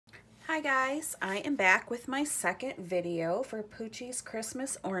Hi guys, I am back with my second video for Puchy's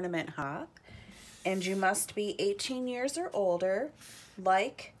Christmas ornament hop, and you must be 18 years or older.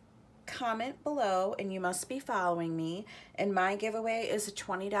 Like, comment below, and you must be following me, and my giveaway is a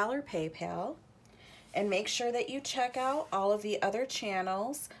 $20 PayPal. And make sure that you check out all of the other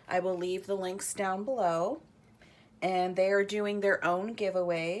channels. I will leave the links down below, and they are doing their own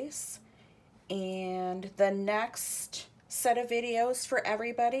giveaways. And the next set of videos for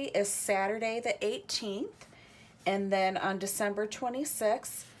everybody is Saturday the 18th, and then on December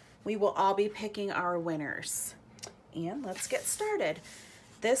 26th we will all be picking our winners. And let's get started.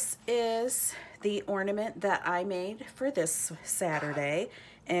 This is the ornament that I made for this Saturday,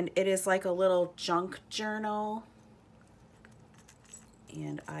 and it is like a little junk journal,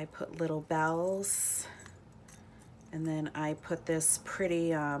 and I put little bells, and then I put this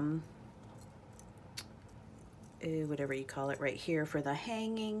pretty whatever you call it right here for the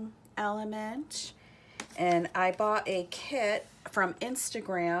hanging element. And I bought a kit from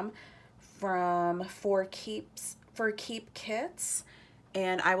Instagram from For Keep Kits,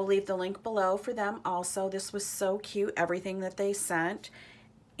 and I will leave the link below for them also. This was so cute, everything that they sent,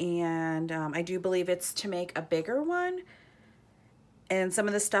 and I do believe it's to make a bigger one. And some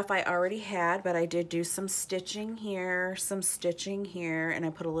of the stuff I already had, but I did do some stitching here, and I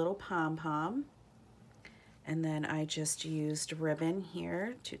put a little pom-pom. And then I just used ribbon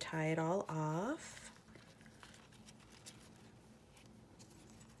here to tie it all off.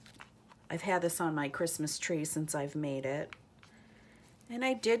 I've had this on my Christmas tree since I've made it. And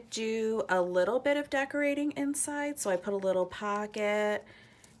I did do a little bit of decorating inside, so I put a little pocket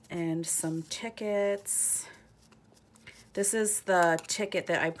and some tickets. This is the ticket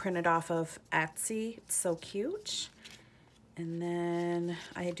that I printed off of Etsy. It's so cute. And then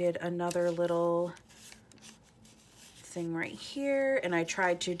I did another little thing right here, and I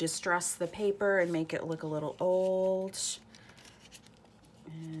tried to distress the paper and make it look a little old.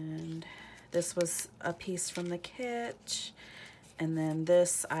 And this was a piece from the kit. And then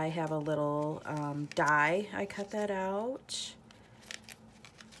this, I have a little die. I cut that out.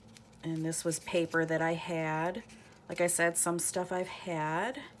 And this was paper that I had. Like I said, some stuff I've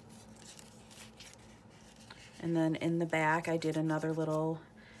had. And then in the back, I did another little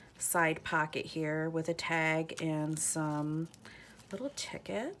side pocket here with a tag and some little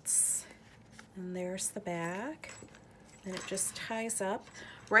tickets. And there's the back. And it just ties up.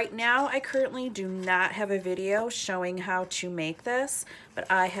 Right now, I currently do not have a video showing how to make this, but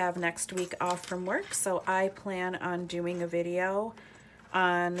I have next week off from work, so I plan on doing a video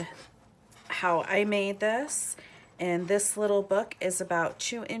on how I made this. And this little book is about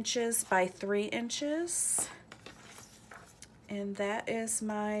 2 inches by 3 inches. And that is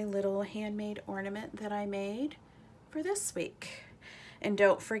my little handmade ornament that I made for this week. And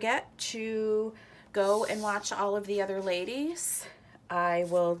don't forget to go and watch all of the other ladies. I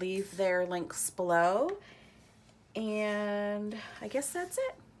will leave their links below. And I guess that's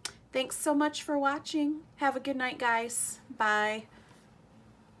it. Thanks so much for watching. Have a good night, guys. Bye.